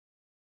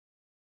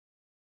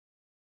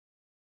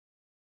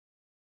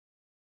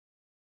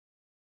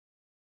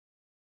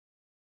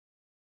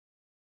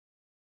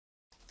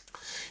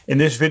In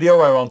this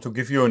video I want to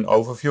give you an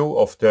overview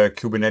of the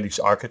Kubernetes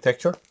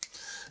architecture.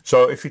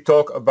 So if we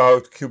talk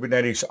about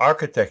Kubernetes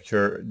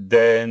architecture,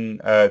 then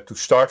to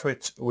start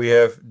with we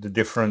have the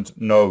different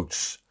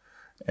nodes.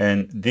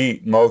 And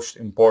the most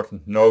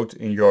important node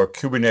in your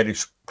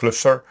Kubernetes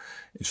cluster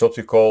is what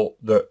we call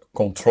the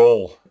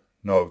control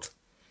node.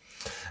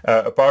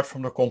 Apart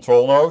from the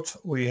control node,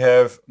 we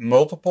have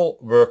multiple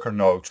worker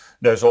nodes.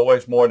 There's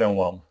always more than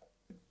one.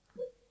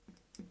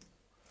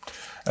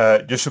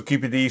 Just to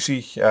keep it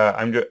easy,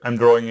 I'm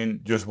drawing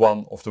in just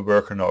one of the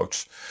worker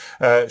nodes.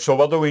 So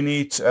what do we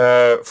need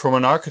from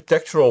an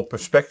architectural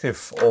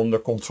perspective on the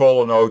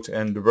controller node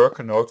and the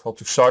worker node? Well,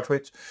 to start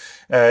with,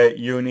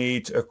 you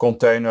need a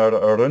container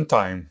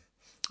runtime.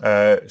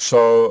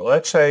 So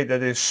let's say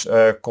that is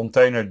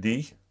container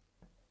D.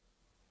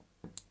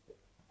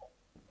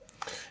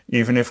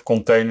 Even if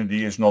container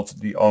D is not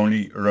the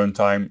only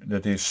runtime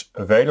that is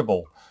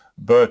available.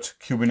 But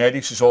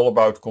Kubernetes is all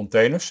about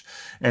containers,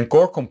 and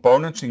core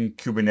components in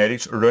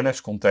Kubernetes run as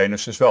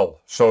containers as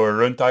well. So a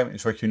runtime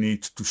is what you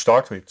need to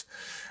start with.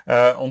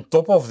 On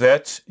top of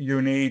that,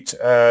 you need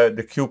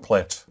the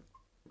kubelet.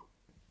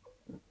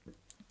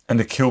 And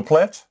the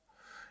kubelet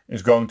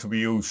is going to be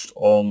used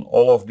on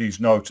all of these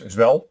nodes as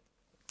well.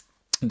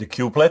 The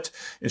kubelet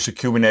is a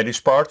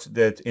Kubernetes part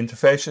that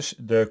interfaces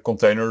the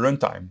container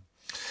runtime.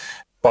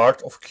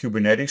 Part of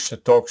Kubernetes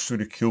that talks to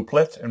the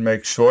kubelet and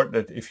makes sure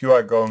that if you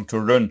are going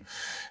to run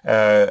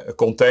a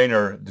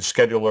container, the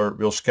scheduler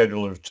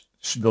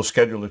will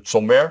schedule it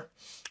somewhere.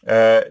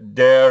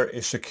 There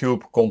is a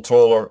kube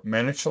controller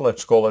manager,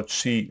 let's call it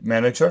C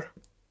manager.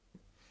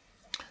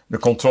 The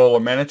controller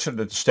manager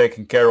that is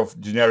taking care of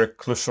generic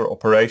cluster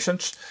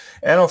operations.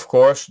 And of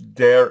course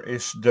there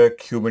is the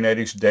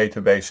Kubernetes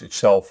database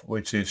itself,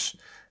 which is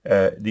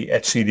the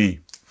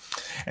etcd.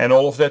 And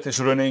all of that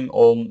is running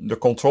on the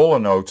controller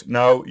node.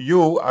 Now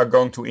you are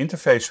going to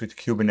interface with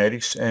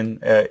Kubernetes,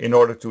 and in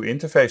order to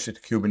interface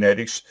with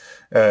Kubernetes,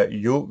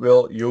 you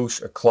will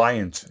use a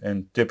client,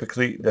 and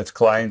typically that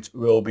client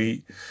will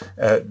be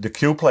the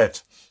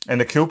kubelet. And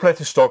the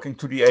kubelet is talking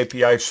to the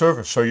API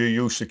server, so you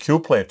use the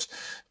kubelet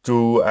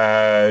to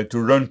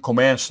run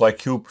commands like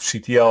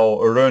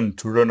kubectl run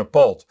to run a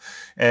pod.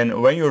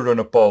 And when you run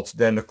a pod,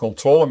 then the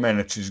controller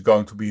manager is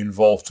going to be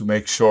involved to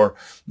make sure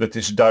that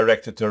it's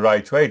directed the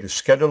right way. The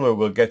scheduler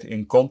will get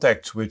in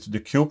contact with the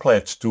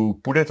kubelet to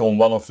put it on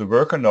one of the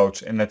worker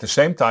nodes, and at the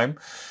same time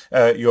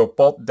your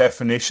pod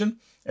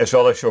definition as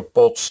well as your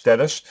pod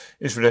status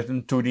is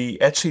written to the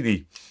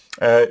etcd.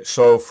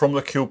 So from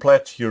the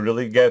kubelet you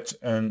really get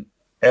an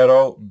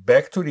arrow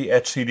back to the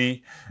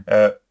etcd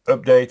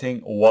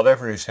updating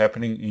whatever is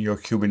happening in your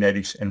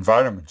Kubernetes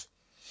environment.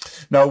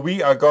 Now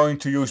we are going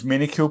to use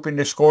Minikube in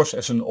this course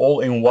as an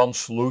all-in-one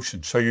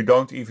solution, so you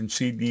don't even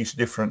see these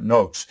different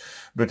nodes.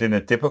 But in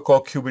a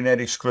typical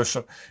Kubernetes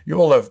cluster, you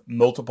will have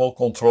multiple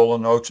controller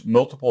nodes,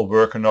 multiple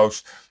worker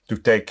nodes to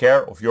take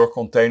care of your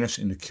containers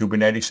in the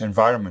Kubernetes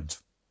environment.